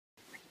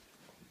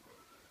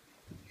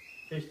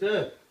Hey,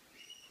 Steph.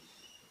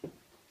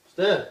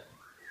 Steph.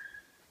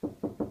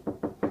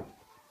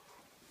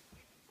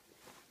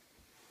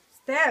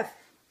 Steph.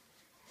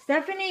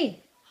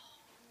 Stephanie.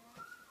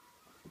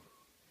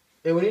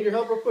 Hey, we need your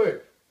help real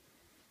quick.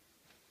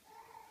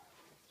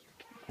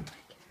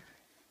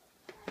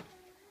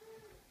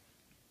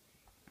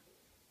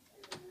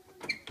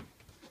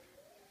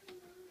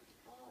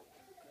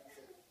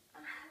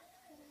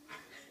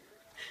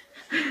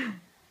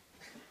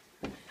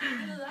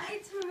 You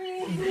lied to me.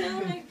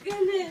 Oh my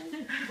goodness.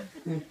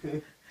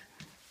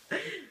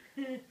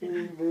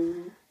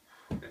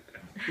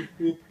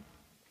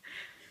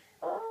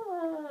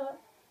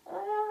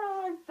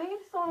 I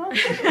think so.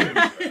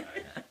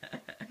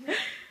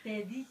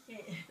 Te dije.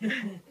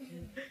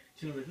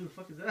 She was like, who the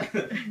fuck is that?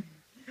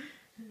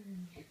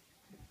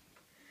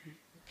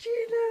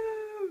 Chilo.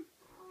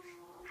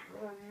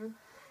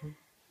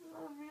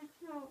 Love you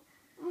too.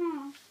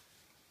 Mm.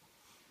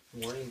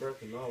 Morning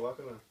breath and all,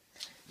 walking up.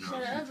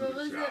 Shut up.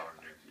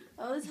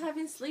 I was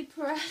having sleep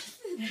paralysis.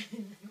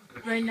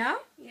 Right now?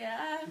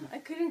 Yeah, I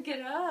couldn't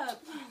get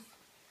up.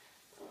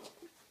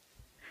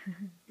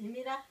 Y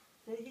mira,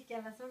 te dije que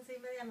a las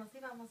 11:30 nos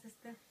íbamos, Te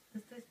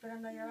estoy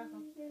esperando allá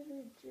abajo.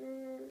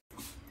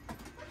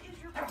 What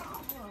is your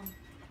problem?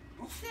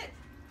 Sit.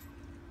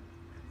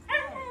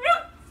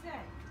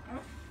 Stay.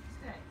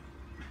 Stay.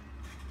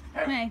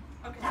 Hey.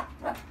 Okay.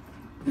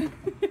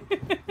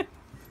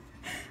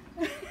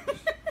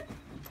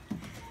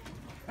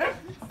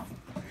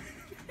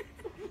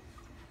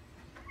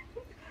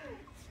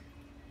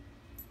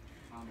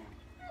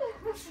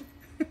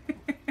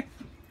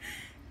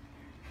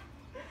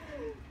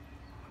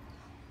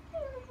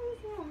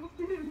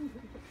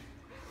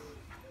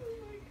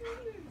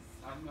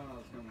 I've known I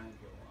was coming home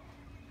for a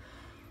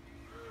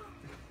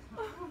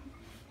while.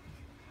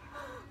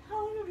 How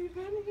long have you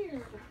been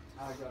here?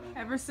 I got in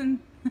Ever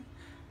since late,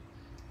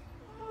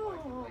 Oh, so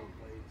I just went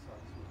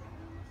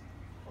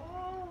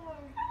oh my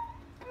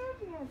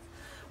goodness.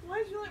 Why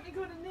did you let me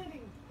go to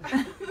knitting?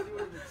 down. You were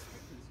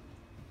expecting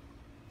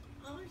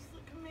Oh, you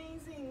look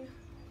amazing.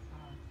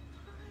 Hi.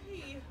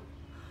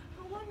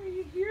 How long are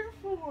you here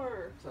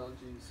for? Tell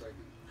Gene a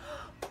second.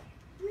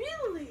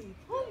 Really?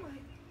 Oh my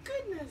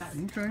goodness.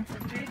 Okay.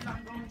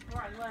 I'm going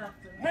before I left.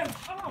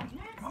 Oh,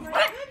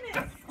 my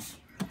goodness.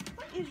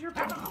 What is your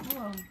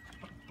problem?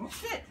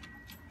 Sit.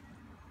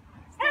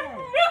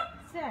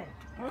 Stay.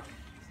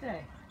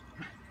 Stay.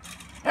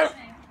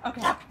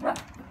 Okay.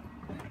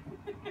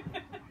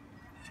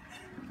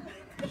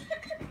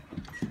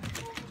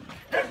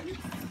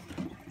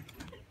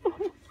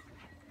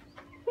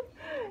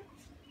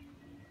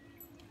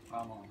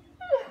 I'm on.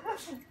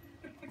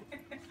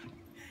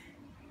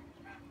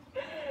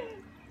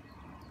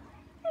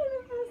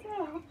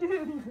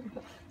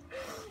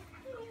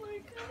 Oh my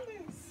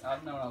goodness.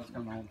 I've known I was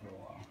coming home for a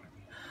while.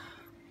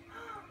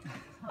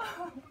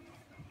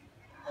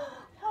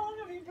 How long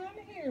have you been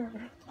here?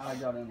 I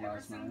got in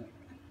last night.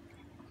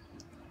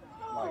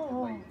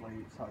 Oh,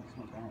 Late, so I just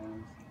went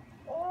down.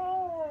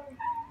 oh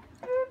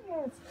my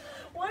goodness.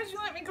 Why did you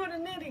let me go to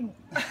knitting?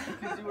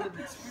 Because you would have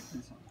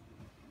expected something.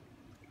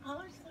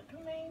 Oh, you look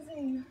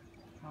amazing.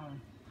 Hi.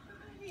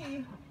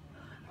 Hi.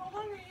 How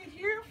long are you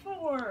here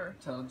for?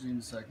 Tell Gene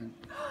a second.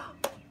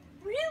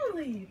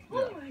 Really?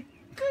 Oh Yeah. my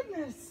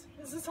goodness.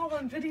 Is this all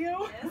on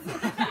video?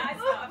 I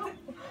stopped.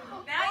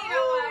 Now you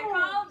know why I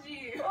called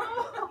you.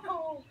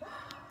 Oh,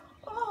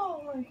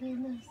 oh my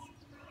goodness.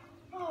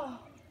 Oh,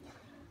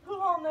 who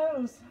all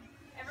knows?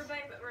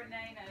 Everybody but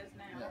Renee knows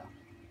now.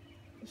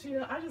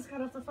 Yeah. I just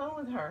got off the phone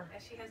with her.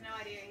 And she has no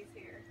idea he's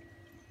here.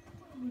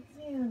 Oh,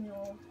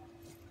 Daniel.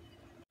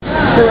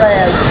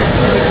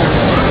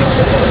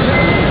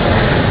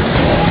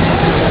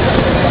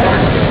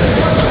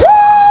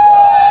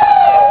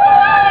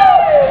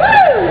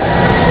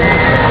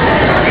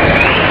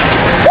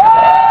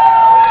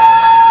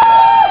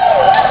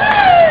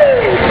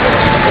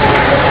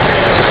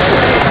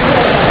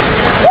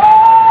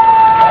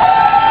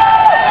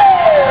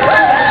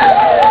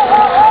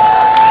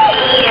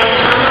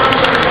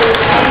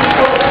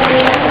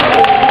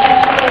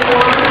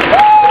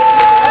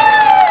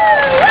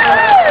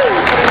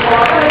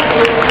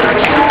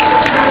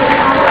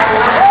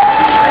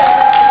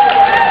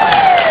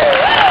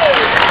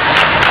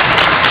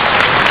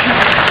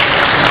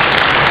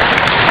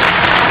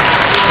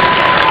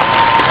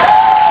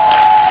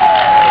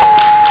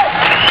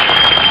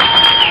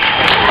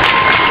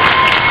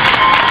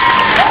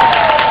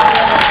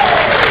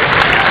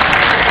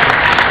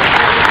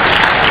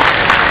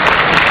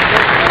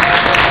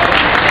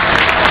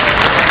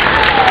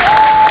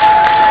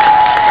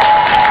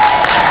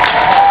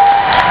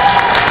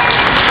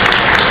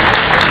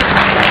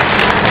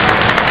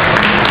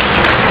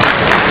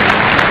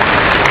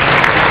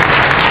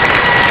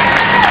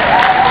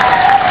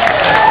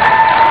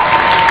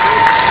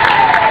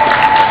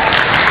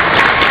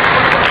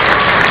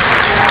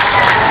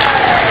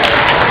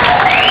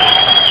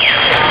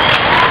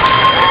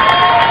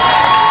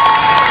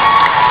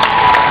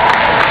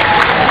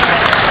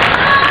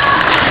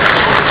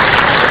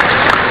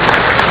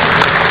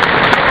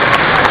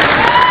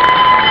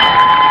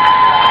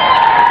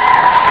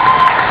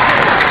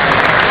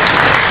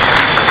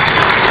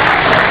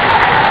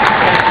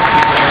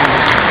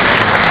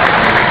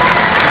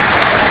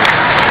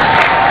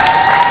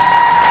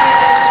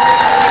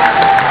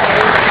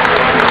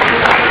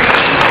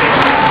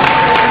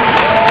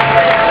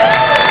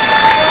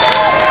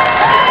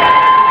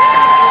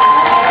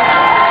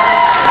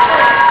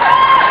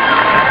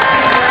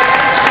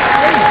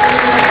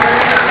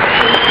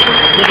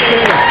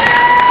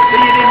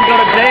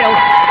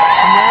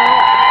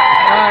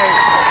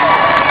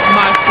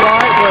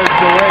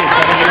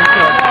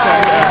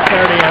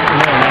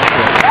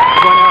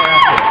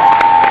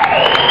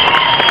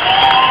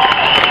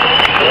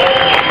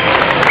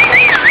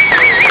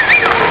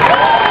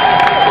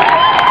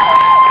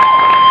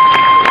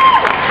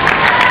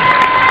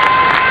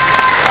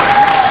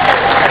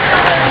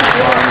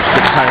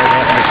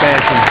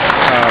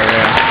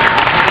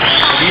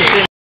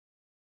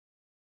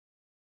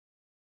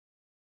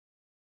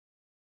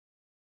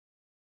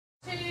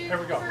 Here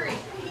we go.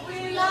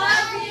 We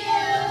love you.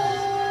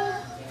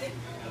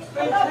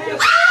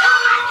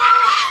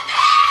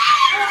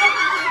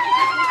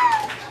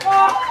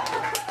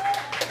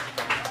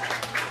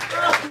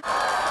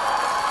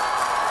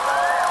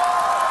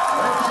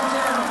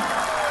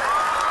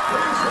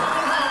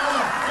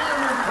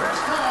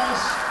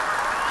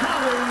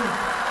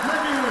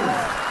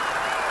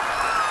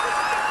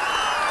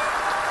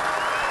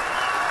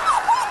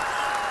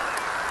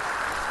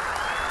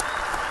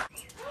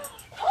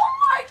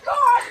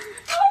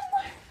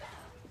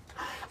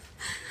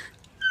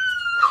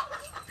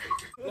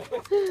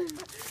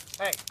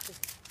 Hey.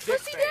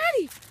 Let's see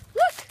Daddy.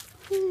 Look.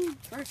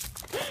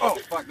 Oh,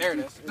 fuck, there it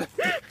is.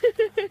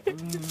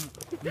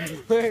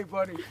 Hey,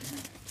 buddy.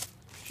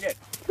 Shit.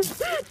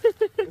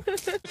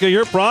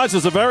 Your prize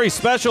is a very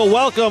special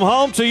welcome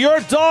home to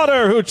your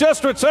daughter who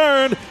just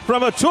returned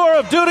from a tour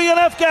of duty in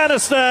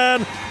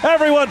Afghanistan.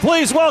 Everyone,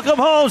 please welcome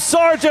home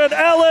Sergeant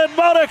Ellen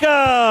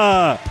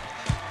Monica.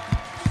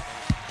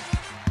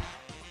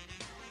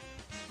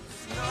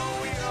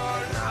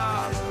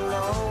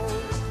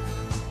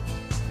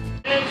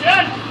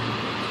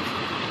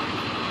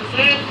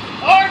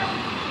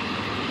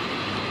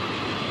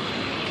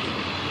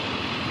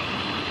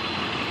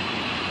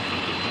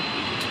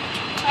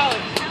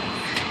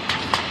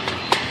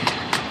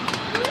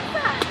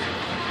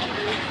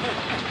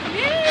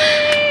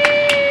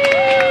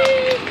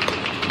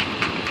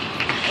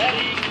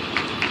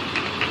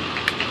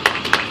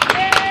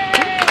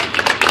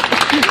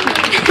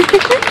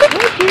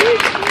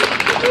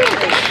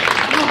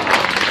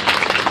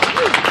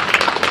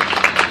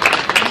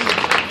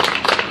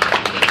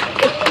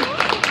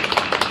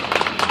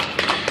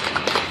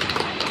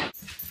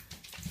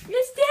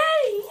 It's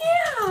Daddy.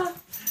 Yeah.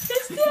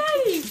 It's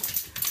Daddy.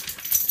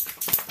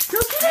 Go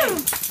get him.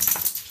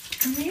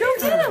 Go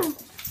get him.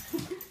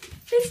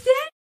 It's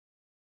Daddy.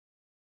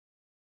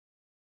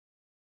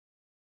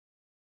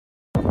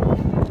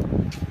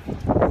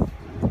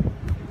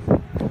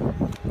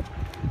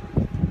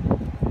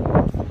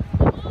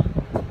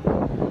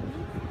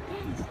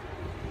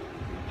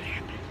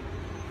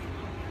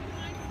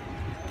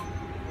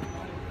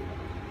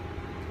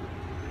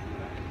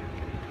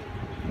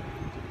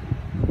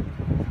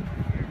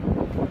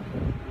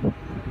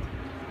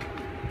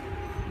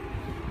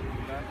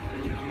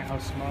 How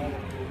small.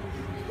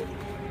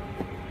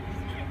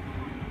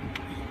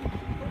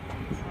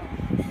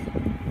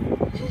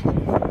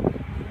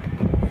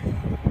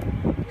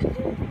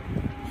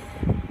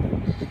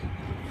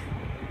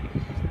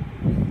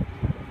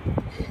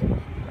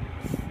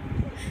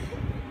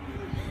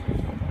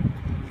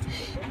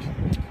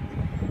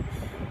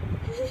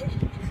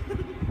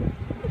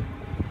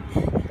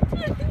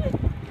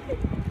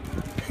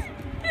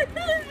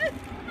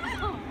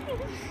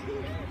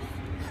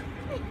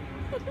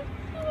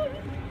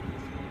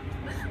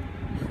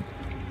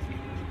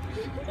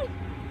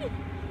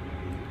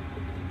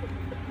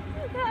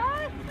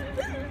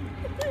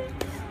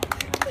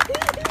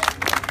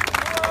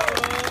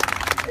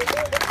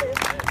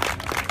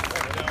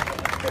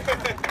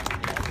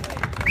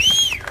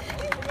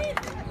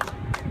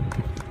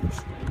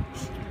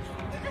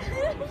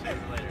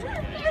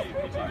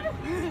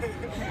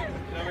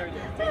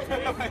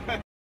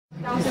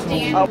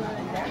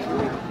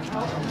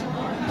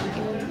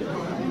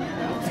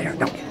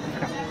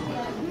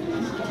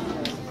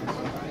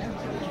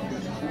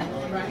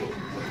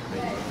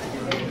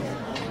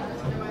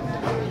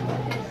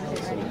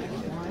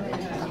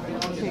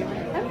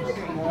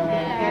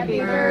 Happy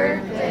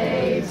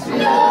birthday to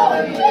you.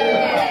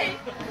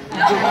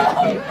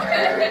 Happy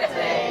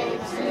birthday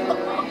to you.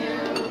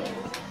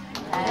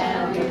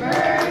 Happy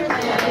birthday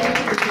to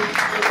you.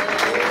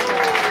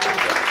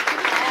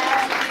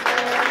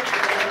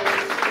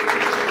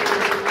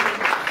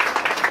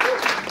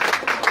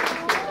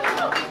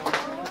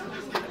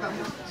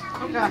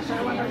 Oh gosh, I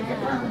wonder to get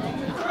one.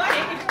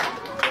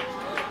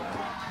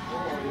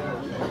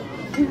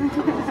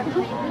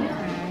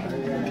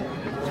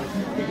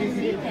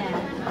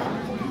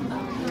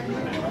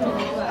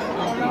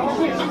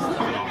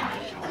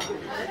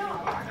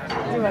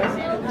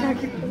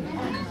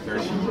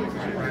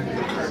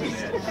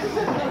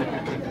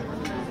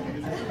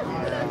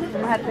 I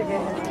had to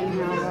get his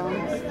email though.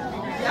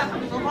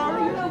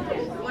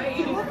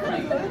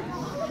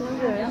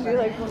 She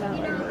like went out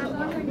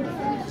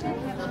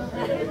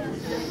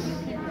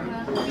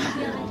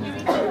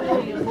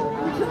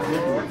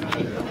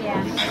Yeah.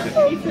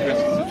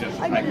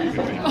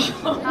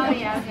 Oh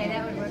yeah, okay,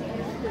 that would work.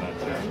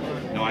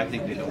 No, I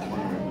think they don't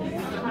want to.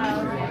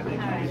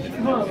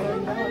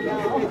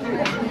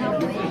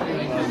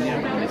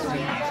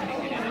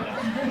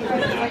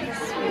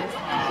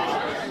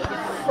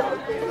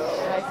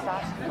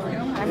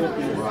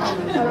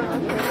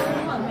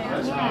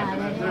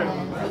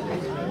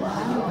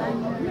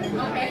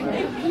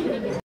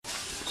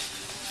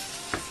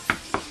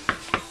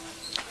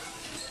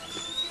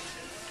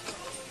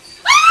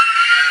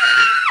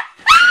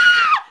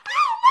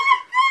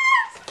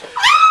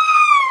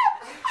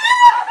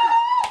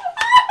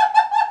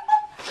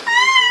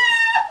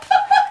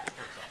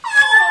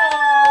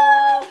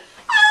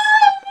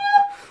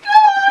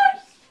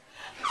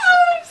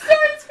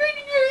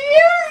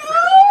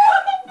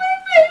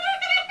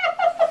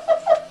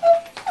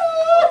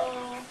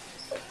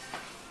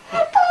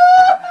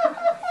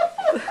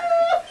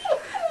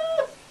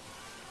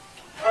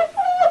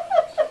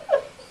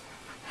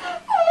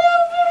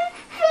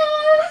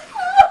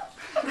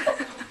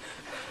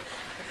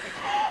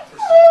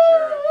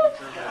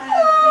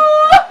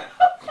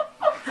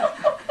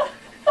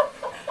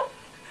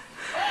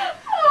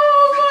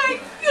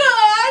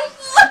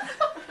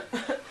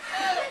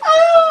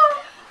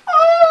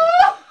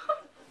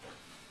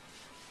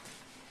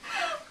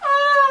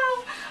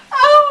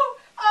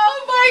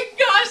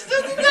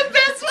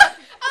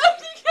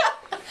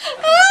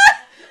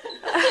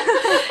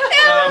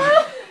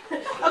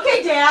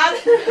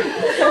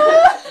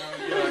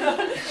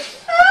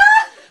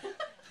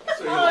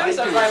 I'm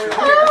so glad we were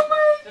here. Oh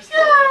my gosh!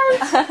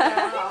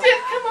 You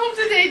didn't come home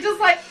today just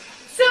like,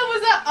 so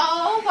was that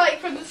all like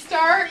from the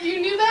start?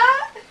 You knew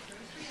that?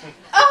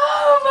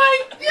 Oh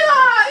my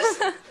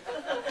gosh!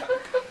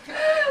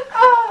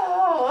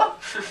 Oh!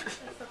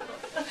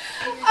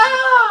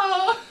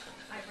 Oh!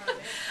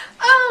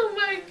 Oh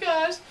my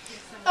gosh!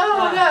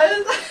 Oh, that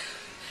is.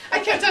 I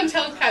kept on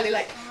telling Kylie,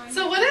 like,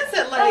 so what is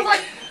it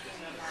like?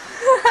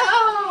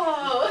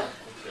 Oh!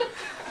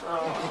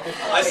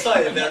 I saw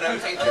you there and I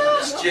was thinking,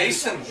 it's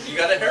Jason, you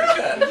got a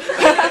haircut.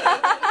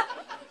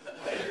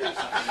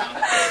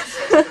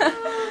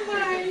 Oh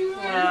my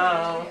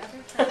wow.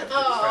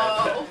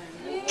 Oh.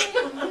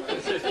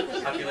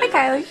 Hi,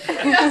 Kylie.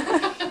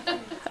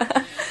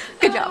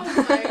 Good job.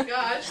 Oh my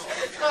gosh.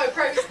 Oh, I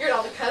probably scared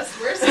all the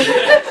customers.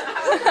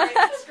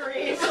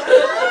 Scream.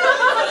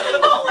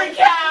 Holy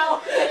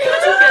cow!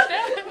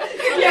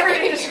 You're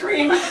getting a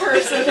scream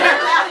person.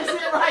 That is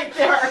it right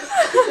there.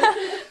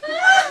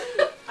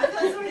 I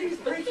thought somebody was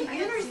breaking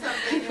in or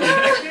something.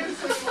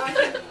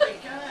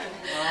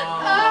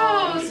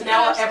 Oh, so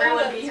now will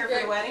everyone be here for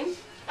the wedding?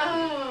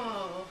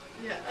 Oh,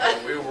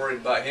 yeah. We were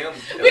worried about him.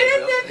 We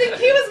didn't think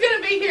he was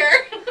going to be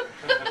here.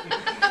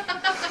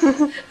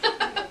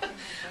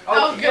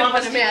 Oh, good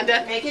one,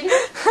 Amanda.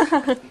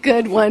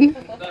 Good one.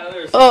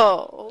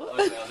 Oh.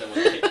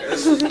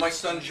 This is my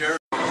son, Jared.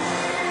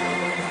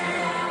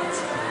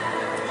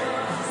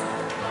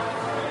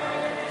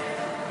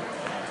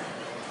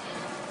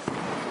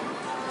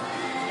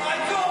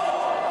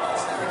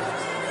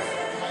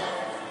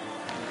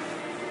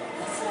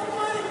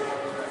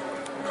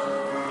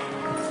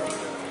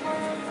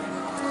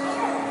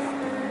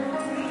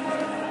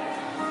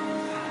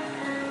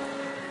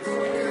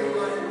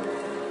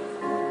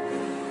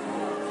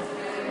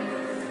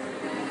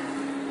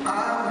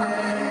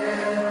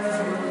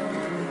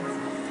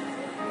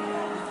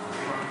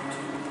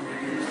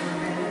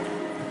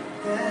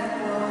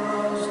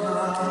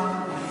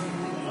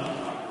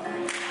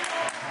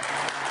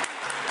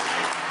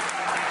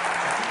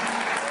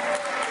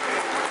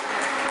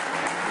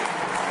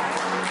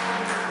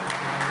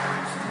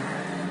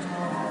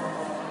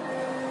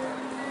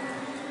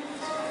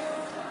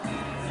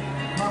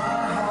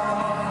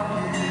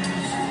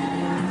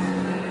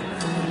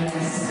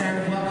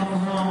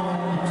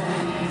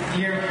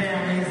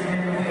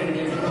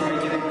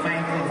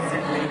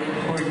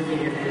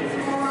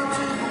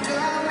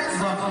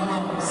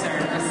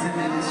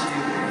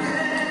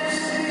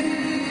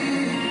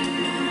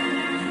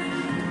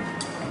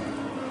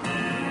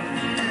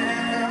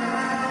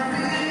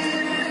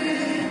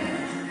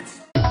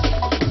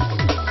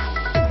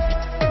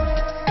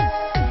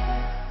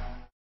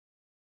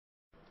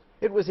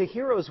 It was a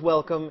hero's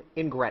welcome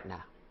in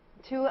Gretna.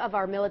 Two of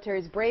our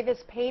military's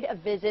bravest paid a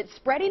visit,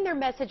 spreading their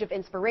message of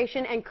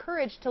inspiration and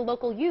courage to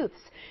local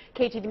youths.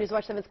 KTV News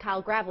Watch 7's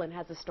Kyle Gravlin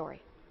has the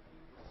story.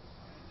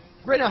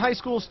 Gretna High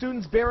School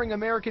students bearing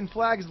American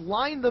flags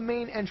lined the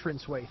main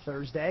entranceway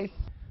Thursday.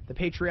 The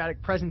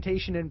patriotic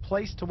presentation in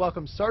place to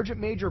welcome Sergeant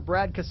Major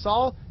Brad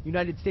Casal,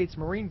 United States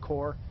Marine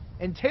Corps,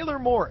 and Taylor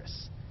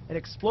Morris, an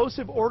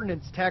explosive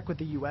ordnance tech with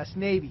the U.S.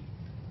 Navy.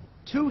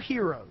 Two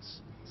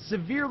heroes,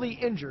 severely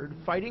injured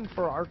fighting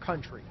for our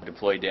country.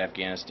 Deployed to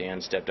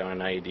Afghanistan, stepped on an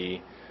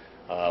IED,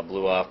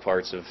 blew off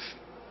parts of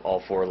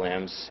all four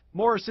limbs.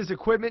 Morris's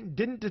equipment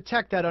didn't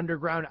detect that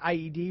underground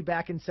IED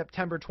back in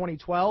September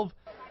 2012.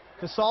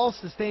 Casal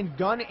sustained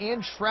gun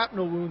and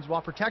shrapnel wounds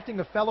while protecting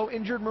a fellow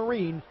injured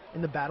Marine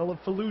in the Battle of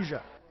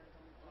Fallujah.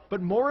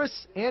 But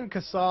Morris and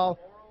Casal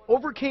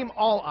overcame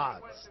all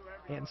odds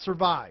and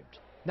survived.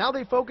 Now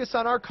they focus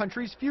on our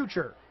country's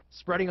future,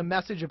 spreading a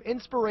message of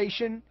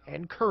inspiration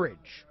and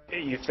courage.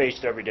 You face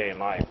it every day in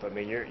life. I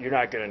mean, you're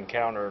not going to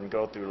encounter and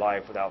go through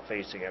life without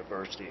facing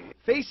adversity.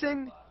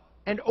 Facing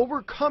and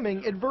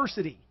overcoming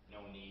adversity,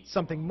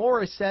 something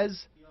Morris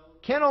says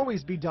can't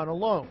always be done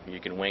alone.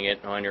 You can wing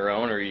it on your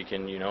own, or you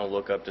can,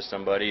 look up to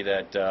somebody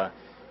that,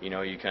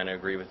 you kind of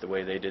agree with the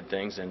way they did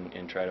things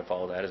and try to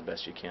follow that as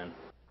best you can.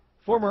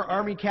 Former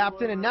Army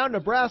captain and now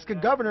Nebraska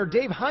Governor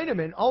Dave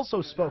Heineman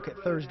also spoke at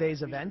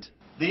Thursday's event.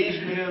 These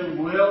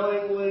men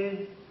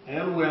willingly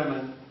and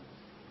women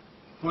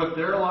put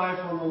their life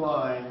on the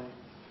line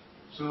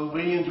so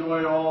we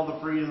enjoy all the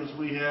freedoms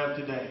we have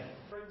today.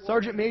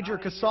 Sergeant Major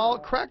Casal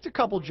cracked a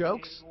couple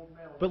jokes,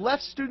 but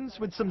left students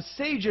with some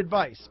sage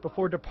advice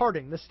before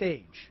departing the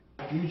stage.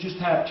 You just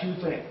have two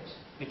things.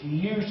 If you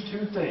use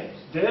two things,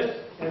 this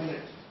and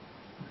this.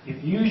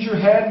 If you use your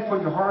head and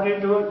put your heart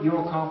into it,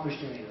 you'll accomplish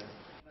anything.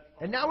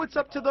 And now it's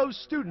up to those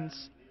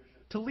students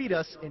to lead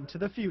us into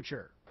the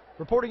future.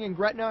 Reporting in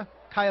Gretna,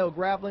 Kyle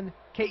Gravlin,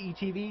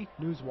 KETV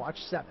News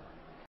Watch 7.